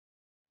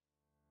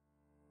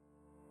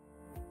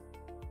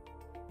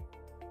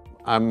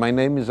My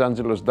name is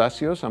Angelos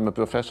Dasios. I'm a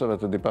professor at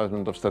the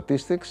Department of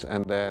Statistics,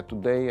 and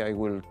today I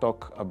will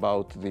talk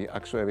about the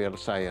Actuarial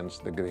Science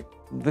degree.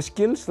 The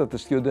skills that the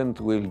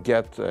student will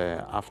get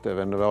after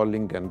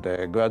enrolling and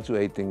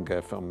graduating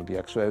from the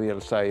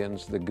Actuarial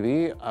Science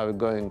degree are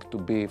going to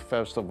be,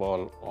 first of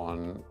all,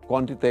 on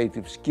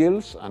quantitative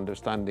skills,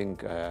 understanding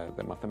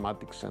the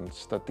mathematics and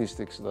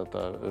statistics that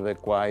are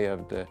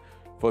required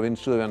for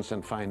insurance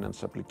and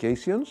finance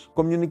applications.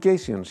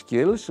 Communication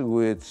skills,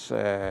 which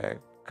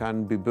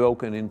can be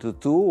broken into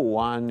two.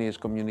 One is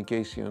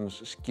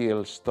communications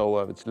skills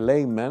towards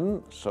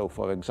laymen. So,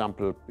 for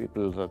example,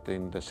 people that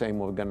in the same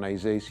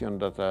organization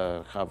that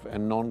have a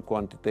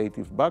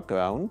non-quantitative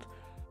background,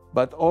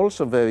 but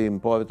also very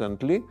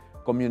importantly,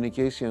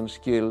 communication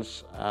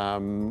skills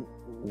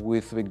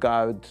with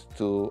regard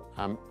to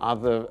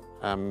other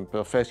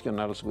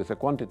professionals with a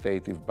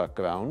quantitative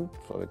background.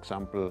 For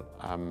example,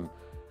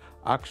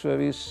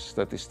 actuaries,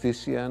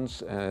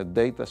 statisticians,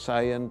 data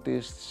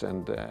scientists,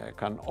 and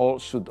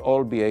should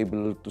all be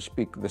able to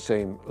speak the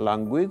same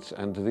language,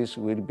 and this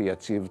will be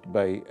achieved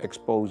by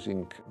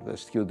exposing the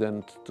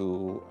student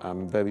to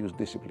various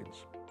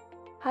disciplines.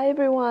 Hi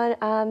everyone,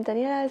 I'm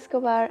Daniela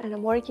Escobar and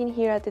I'm working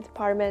here at the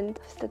Department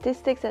of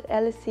Statistics at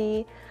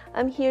LSE.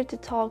 I'm here to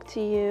talk to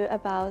you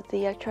about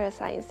the Actuarial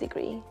Science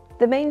degree.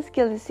 The main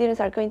skill the students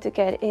are going to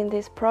get in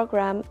this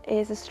program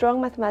is a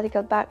strong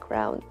mathematical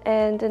background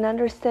and an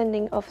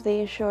understanding of the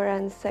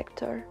insurance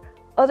sector.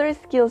 Other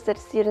skills that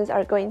students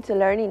are going to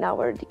learn in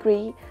our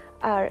degree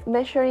are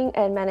measuring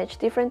and manage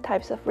different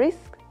types of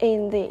risks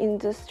in the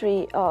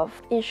industry of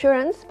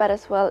insurance, but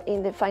as well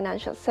in the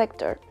financial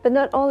sector. But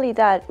not only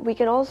that, we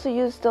can also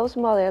use those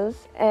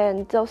models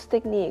and those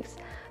techniques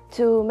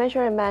to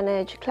measure and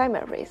manage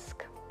climate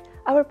risk.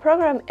 Our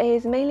program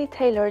is mainly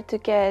tailored to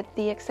get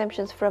the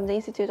exemptions from the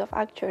Institute of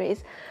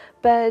Actuaries,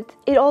 but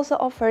it also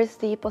offers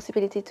the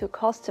possibility to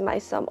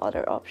customize some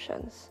other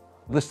options.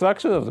 The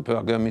structure of the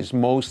program is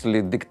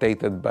mostly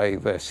dictated by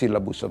the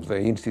syllabus of the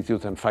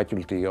Institute and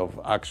Faculty of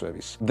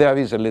Actuaries. There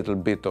is a little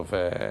bit of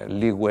a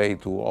leeway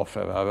to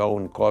offer our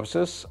own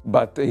courses,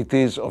 but it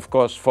is, of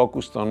course,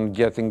 focused on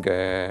getting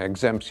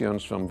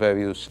exemptions from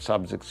various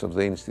subjects of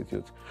the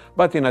Institute.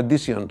 But in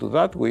addition to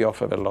that, we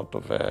offer a lot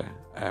of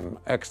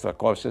extra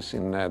courses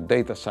in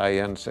data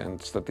science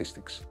and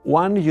statistics.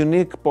 One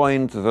unique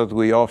point that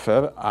we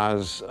offer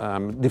as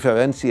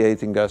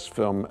differentiating us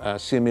from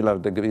similar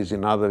degrees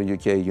in other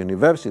UK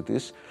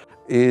universities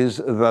is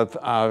that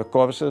our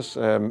courses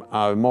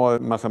are more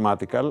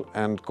mathematical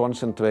and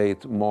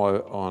concentrate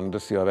more on the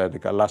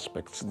theoretical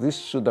aspects. This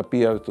should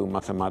appeal to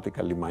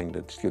mathematically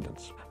minded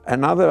students.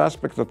 Another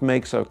aspect that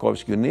makes our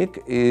course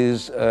unique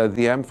is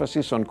the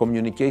emphasis on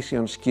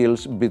communication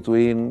skills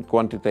between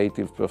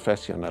quantitative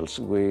professionals.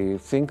 We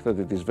think that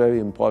it is very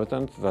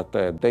important that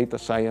data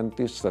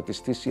scientists,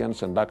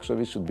 statisticians, and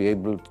actuaries should be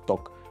able to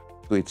talk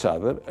to each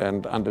other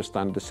and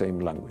understand the same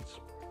language.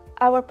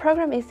 Our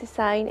program is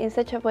designed in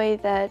such a way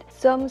that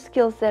some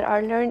skills that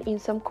are learned in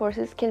some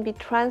courses can be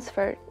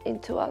transferred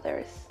into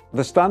others.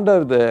 The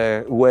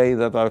standard way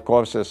that our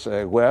courses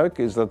work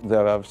is that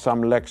there are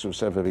some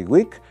lectures every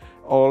week,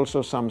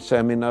 also some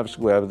seminars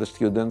where the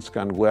students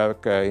can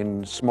work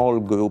in small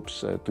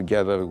groups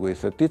together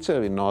with a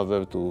teacher in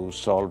order to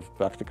solve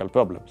practical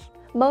problems.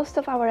 Most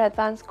of our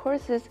advanced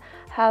courses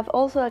have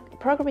also a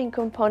programming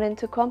component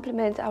to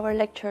complement our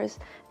lectures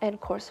and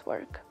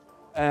coursework.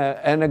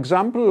 An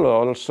example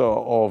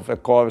also of a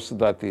course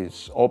that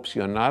is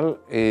optional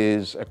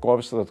is a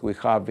course that we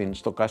have in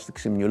stochastic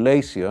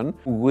simulation,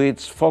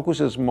 which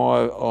focuses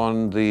more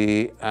on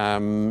the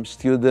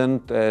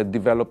student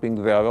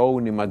developing their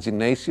own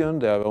imagination,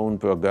 their own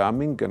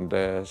programming,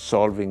 and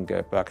solving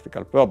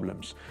practical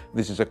problems.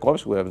 This is a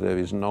course where there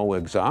is no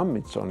exam,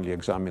 it's only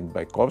examined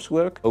by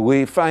coursework.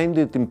 We find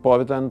it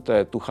important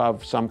to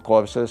have some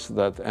courses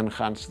that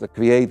enhance the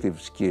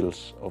creative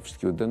skills of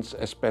students,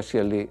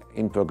 especially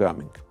in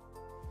programming.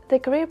 The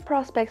career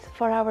prospects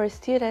for our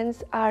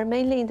students are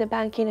mainly in the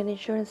banking and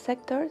insurance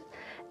sectors,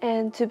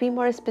 and to be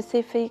more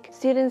specific,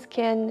 students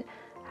can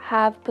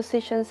have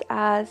positions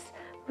as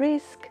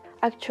risk,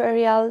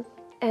 actuarial,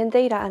 and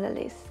data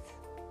analysts.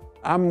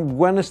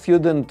 When a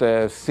student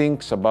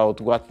thinks about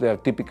what their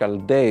typical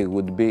day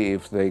would be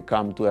if they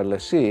come to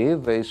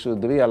LSE, they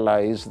should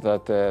realize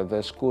that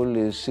the school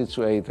is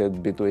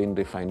situated between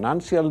the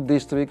financial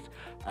district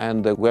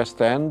and the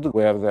West End,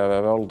 where there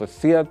are all the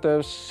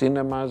theatres,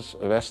 cinemas,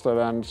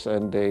 restaurants,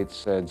 and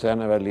it's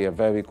generally a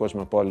very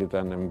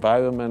cosmopolitan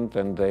environment,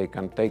 and they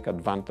can take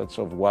advantage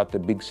of what a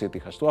big city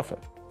has to offer.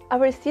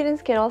 Our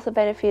students can also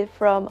benefit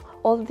from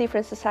all the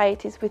different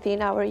societies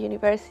within our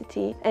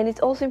university, and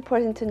it's also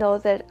important to know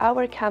that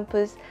our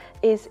campus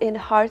is in the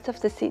heart of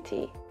the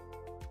city.